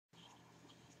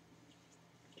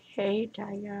Hey,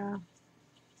 Tiger.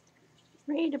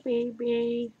 Hey, the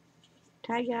baby.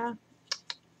 Tiger.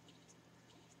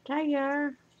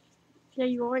 Tiger. Yeah,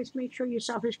 you always make sure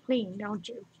yourself is clean, don't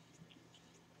you?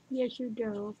 Yes, you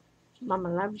do. Mama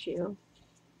loves you.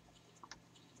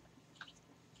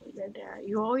 That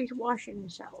you always washing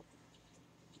yourself.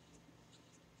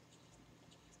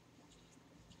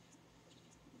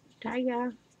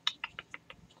 Tiger.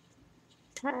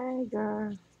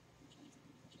 Tiger.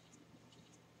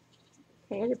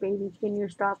 Hey, the baby. Can you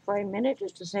stop for a minute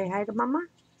just to say hi to Mama?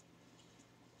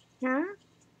 Huh?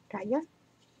 Tiger?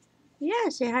 Yeah,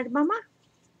 say hi to Mama.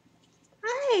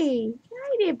 Hi.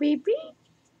 Hi there, baby.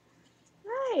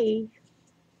 Hi.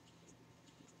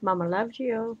 Mama loves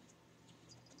you.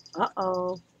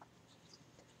 Uh-oh.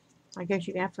 I guess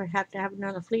you have to have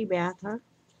another flea bath, huh?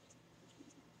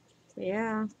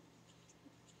 Yeah,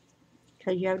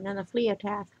 because you have another flea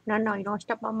attack. No, no, you don't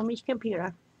step on Mommy's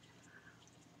computer.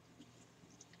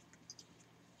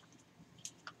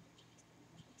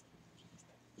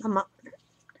 Mama,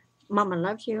 Mama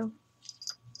loves you.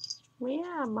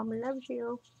 Yeah, Mama loves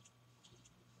you.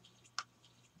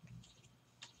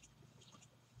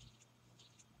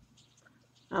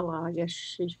 Oh, well, I guess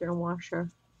she's going to wash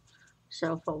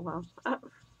herself a while. Oh,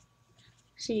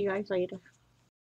 see you guys later.